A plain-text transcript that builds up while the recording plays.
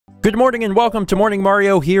Good morning and welcome to Morning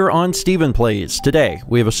Mario here on StephenPlays. Today,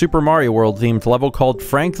 we have a Super Mario World themed level called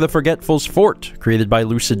Frank the Forgetful's Fort, created by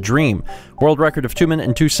Lucid Dream. World record of 2 minutes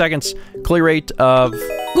and 2 seconds, clear rate of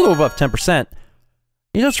a little above 10%.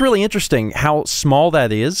 You know, it's really interesting how small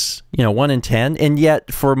that is, 1 in 10, and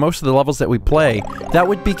yet for most of the levels that we play, that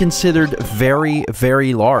would be considered very,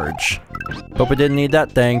 very large. Hope I didn't need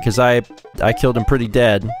that thing, because I killed him pretty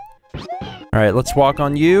dead. Alright, let's walk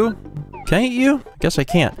on you. Can I eat you? Guess I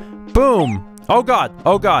can't. Boom! Oh god!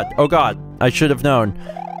 Oh god! Oh god! I should have known.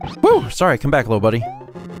 Woo! Sorry, come back, little buddy.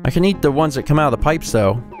 I can eat the ones that come out of the pipes,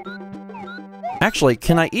 though. Actually,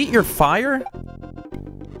 can I eat your fire?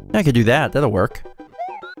 I could do that. That'll work.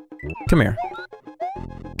 Come here.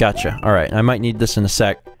 Gotcha. Alright, I might need this in a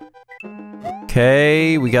sec.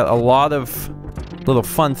 Okay, we got a lot of little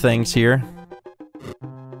fun things here.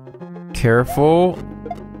 Careful.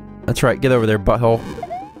 That's right, get over there, butthole.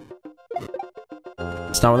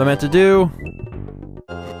 That's not what I meant to do.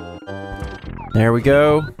 There we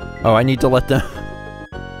go. Oh, I need to let them...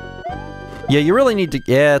 Yeah, you really need to...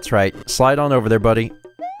 Yeah, that's right. Slide on over there, buddy.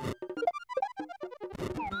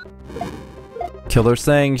 Kill those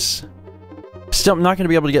things. Still, I'm not going to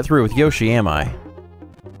be able to get through with Yoshi, am I?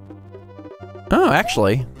 Oh,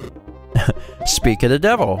 actually. Speak of the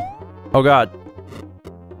devil. Oh, God.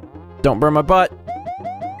 Don't burn my butt.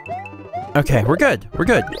 Okay, we're good. We're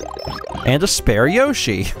good. And a spare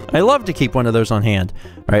Yoshi. I love to keep one of those on hand.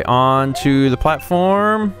 Alright, on to the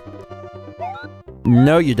platform.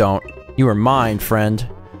 No, you don't. You are mine, friend.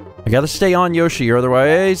 I gotta stay on Yoshi, or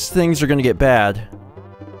otherwise things are gonna get bad.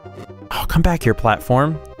 Oh, come back here,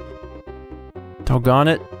 platform. Doggone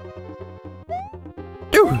it.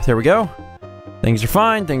 Ooh, there we go. Things are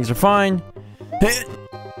fine, things are fine.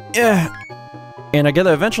 Yeah. And I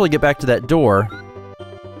gotta eventually get back to that door.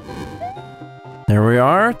 There we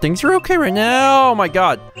are. Things are okay right now. Oh my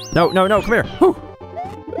god. No, no, no, come here. Whew.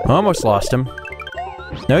 Almost lost him.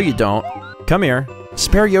 No, you don't. Come here.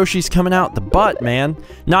 Spare Yoshi's coming out the butt, man.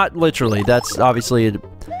 Not literally. That's obviously a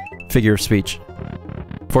figure of speech.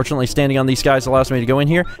 Fortunately, standing on these guys allows me to go in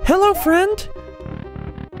here. Hello, friend!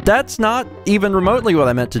 That's not even remotely what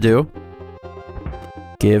I meant to do.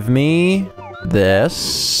 Give me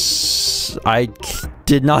this. I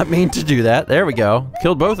did not mean to do that. There we go.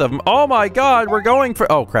 Killed both of them. Oh my god, we're going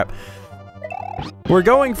for... Oh, crap. We're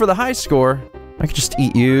going for the high score. I could just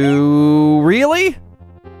eat you... Really?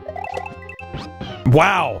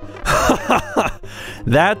 Wow.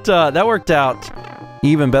 That worked out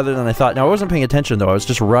even better than I thought. Now, I wasn't paying attention, though. I was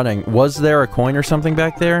just running. Was there a coin or something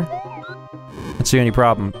back there? That's the only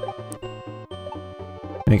problem.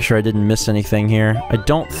 Make sure I didn't miss anything here. I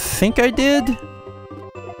don't think I did.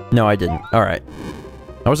 No, I didn't. Alright.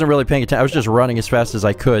 I wasn't really paying attention. I was just running as fast as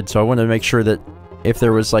I could, so I wanted to make sure that if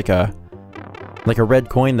there was like a red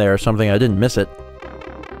coin there or something, I didn't miss it.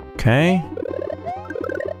 Okay.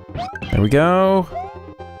 There we go.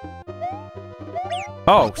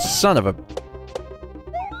 Oh, son of a...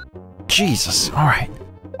 Jesus. Alright.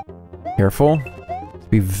 Careful.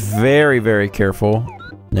 Be very, very careful.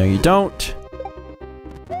 No, you don't.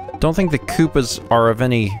 Don't think the Koopas are of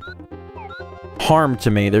any harm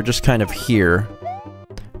to me. They're just kind of here.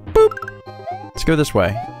 Boop! Let's go this way.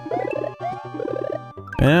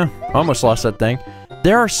 Yeah, almost lost that thing.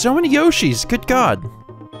 There are so many Yoshis! Good god!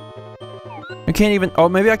 I can't even... Oh,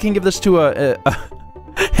 maybe I can give this to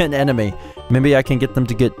an enemy. Maybe I can get them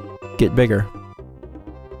to get bigger.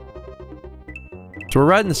 So we're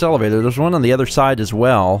riding this elevator. There's one on the other side as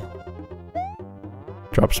well.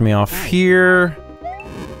 Drops me off here.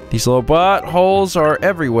 These little buttholes are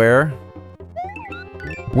everywhere.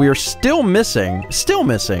 We are still missing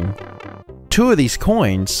 2 of these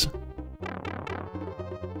coins.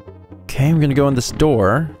 Okay, I'm gonna go in this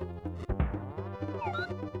door.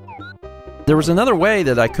 There was another way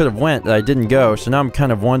that I could have went that I didn't go, so now I'm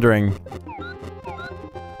kind of wondering...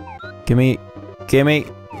 Gimme.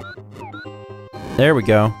 There we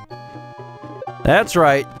go. That's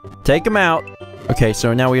right. Take him out. Okay,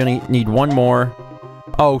 so now we only need one more.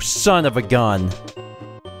 Oh, son of a gun.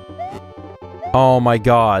 Oh my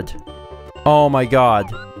god. Oh my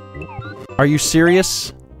god. Are you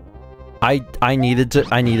serious? I needed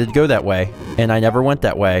to go that way, and I never went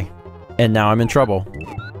that way. And now I'm in trouble.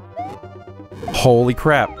 Holy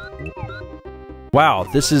crap. Wow,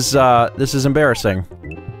 this is embarrassing.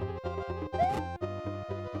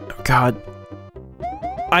 Oh god.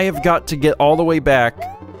 I have got to get all the way back.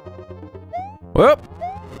 Whoop!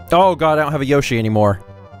 Oh god, I don't have a Yoshi anymore.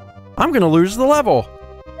 I'm gonna lose the level.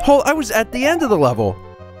 I was at the end of the level.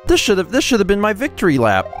 This should have been my victory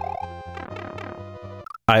lap.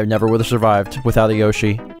 I never would have survived without a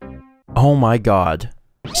Yoshi. Oh my god.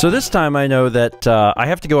 So this time I know that I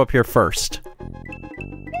have to go up here first.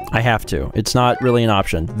 I have to. It's not really an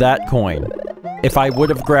option. That coin. If I would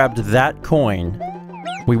have grabbed that coin,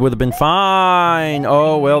 we would have been fine.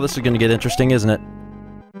 Oh, well, this is going to get interesting, isn't it?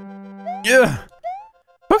 Yeah.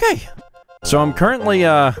 Okay. So I'm currently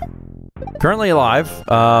alive.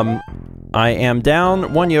 I am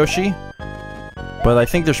down one Yoshi, but I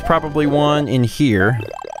think there's probably one in here.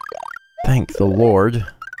 Thank the Lord.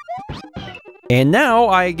 And now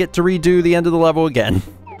I get to redo the end of the level again.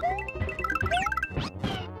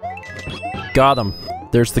 Got him.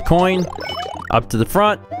 There's the coin. Up to the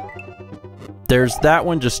front. There's that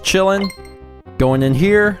one just chilling. Going in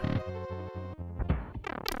here.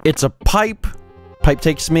 It's a pipe. Pipe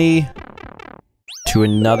takes me to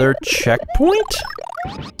another checkpoint.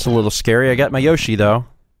 It's a little scary. I got my Yoshi, though.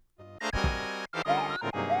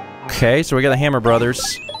 Okay, so we got the Hammer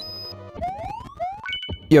Brothers.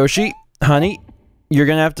 Yoshi, honey, you're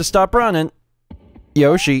gonna have to stop running.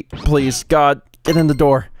 Yoshi, please, God, get in the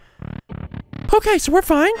door. Okay, so we're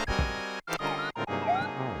fine.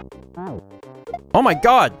 Oh my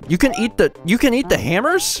God, you can eat the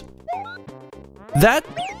hammers? That,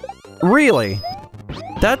 really?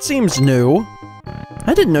 That seems new.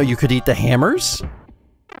 I didn't know you could eat the hammers.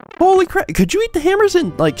 Holy crap, could you eat the hammers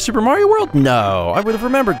in, like, Super Mario World? No, I would have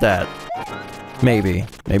remembered that. Maybe.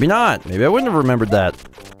 Maybe not. Maybe I wouldn't have remembered that.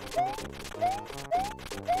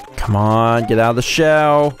 Come on, get out of the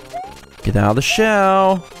shell. Get out of the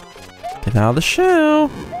shell. Get out of the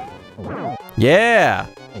shell. Yeah.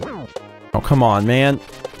 Oh, come on, man.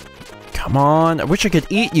 Come on. I wish I could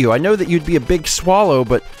eat you. I know that you'd be a big swallow,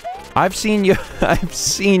 but I've seen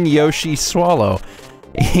Yoshi swallow.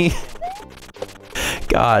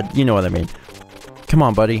 God, you know what I mean. Come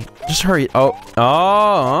on, buddy. Just hurry.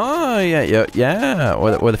 Oh, yeah.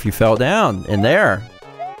 What if you fell down in there?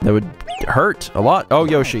 That would hurt a lot. Oh,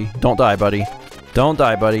 Yoshi, don't die, buddy. Don't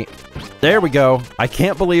die, buddy. There we go. I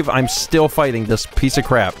can't believe I'm still fighting this piece of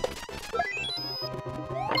crap.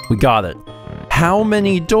 We got it. How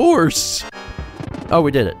many doors? Oh,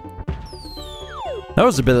 we did it. That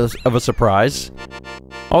was a bit of a surprise.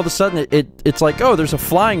 All of a sudden, it's like, oh, there's a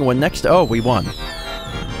flying one next to... Oh, we won.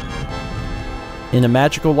 In a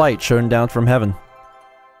magical light shone down from heaven.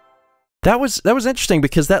 That was interesting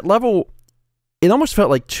because that level... It almost felt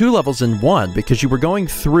like two levels in one, because you were going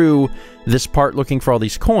through this part looking for all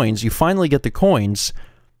these coins. You finally get the coins,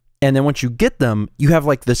 and then once you get them, you have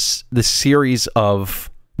like this series of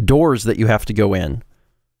doors that you have to go in.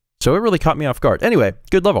 So it really caught me off guard. Anyway,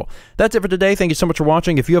 good level. That's it for today. Thank you so much for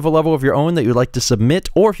watching. If you have a level of your own that you'd like to submit,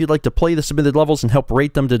 or if you'd like to play the submitted levels and help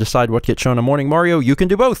rate them to decide what gets shown on Morning Mario, you can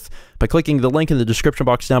do both by clicking the link in the description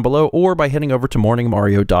box down below, or by heading over to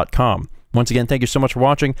morningmario.com. Once again, thank you so much for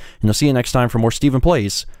watching, and I'll see you next time for more Stephen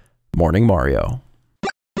Plays Morning Mario.